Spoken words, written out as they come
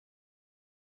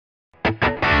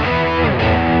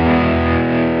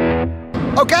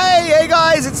Okay, hey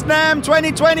guys, it's NAMM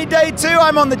 2020 Day 2.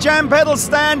 I'm on the Jam Pedal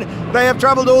stand. They have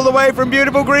traveled all the way from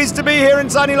beautiful Greece to be here in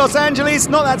sunny Los Angeles.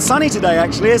 Not that sunny today,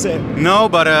 actually, is it? No,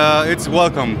 but it's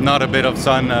welcome. Not a bit of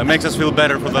sun. Makes us feel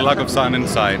better for the lack of sun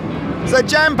inside. So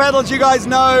Jam Pedals, you guys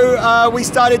know, we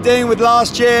started doing with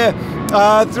last year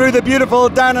through the beautiful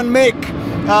Dan and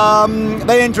Mick.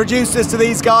 They introduced us to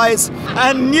these guys,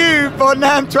 and new for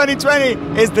NAMM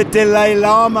 2020 is the Delay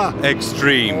Llama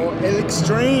Extreme. Or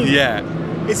Extreme. Yeah.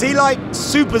 Is he like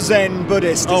super Zen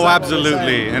Buddhist? Oh,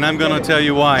 absolutely, and I'm gonna tell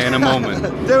you why in a moment.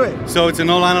 Do it. So it's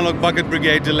an all-analog bucket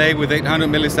brigade delay with 800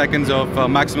 milliseconds of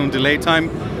maximum delay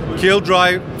time. Kill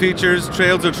drive features,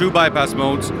 trails or true bypass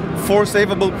modes, 4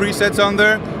 savable presets on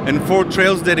there, and 4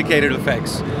 trails dedicated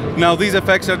effects. Now these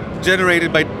effects are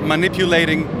generated by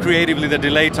manipulating creatively the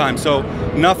delay time, so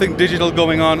nothing digital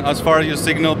going on as far as your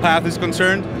signal path is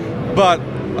concerned, but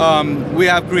we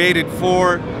have created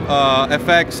 4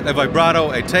 effects, a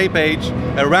vibrato, a tape age,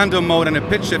 a random mode and a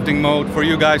pitch shifting mode for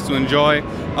you guys to enjoy.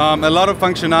 A lot of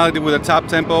functionality with a tap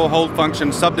tempo, hold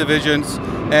function, subdivisions,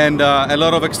 and a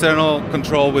lot of external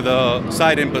control with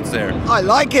side inputs there. I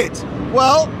like it.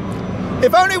 Well,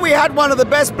 if only we had one of the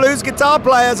best blues guitar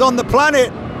players on the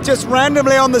planet just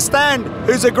randomly on the stand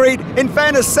who's agreed. In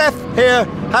fairness, Seth here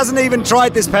hasn't even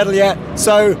tried this pedal yet,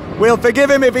 so we'll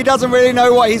forgive him if he doesn't really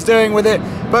know what he's doing with it.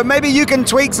 But maybe you can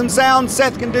tweak some sounds,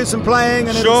 Seth can do some playing,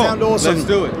 and it'll sound awesome. Let's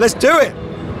do it. Let's do it.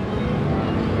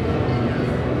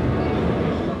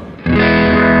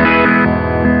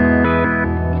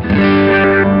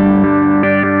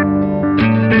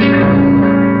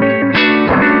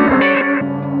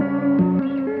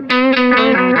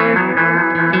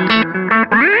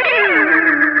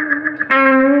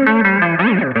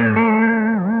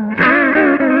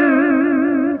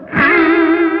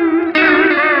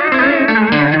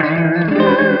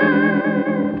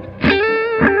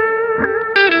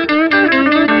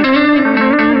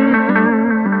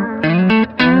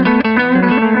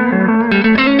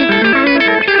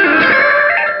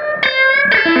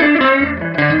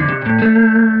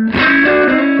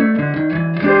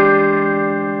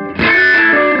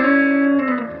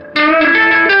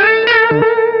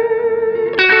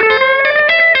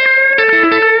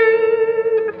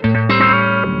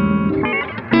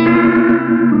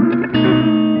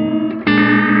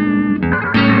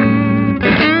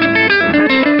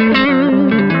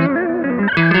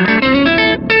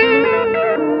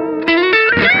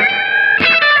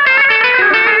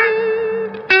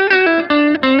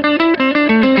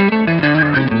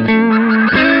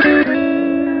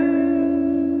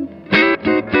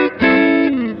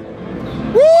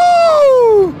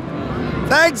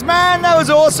 Thanks, man, that was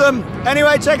awesome.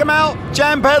 Anyway, check them out,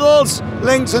 Jam Pedals,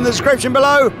 links in the description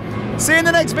below. See you in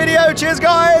the next video. Cheers,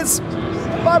 guys.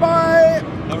 Bye-bye.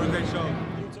 Have a great show.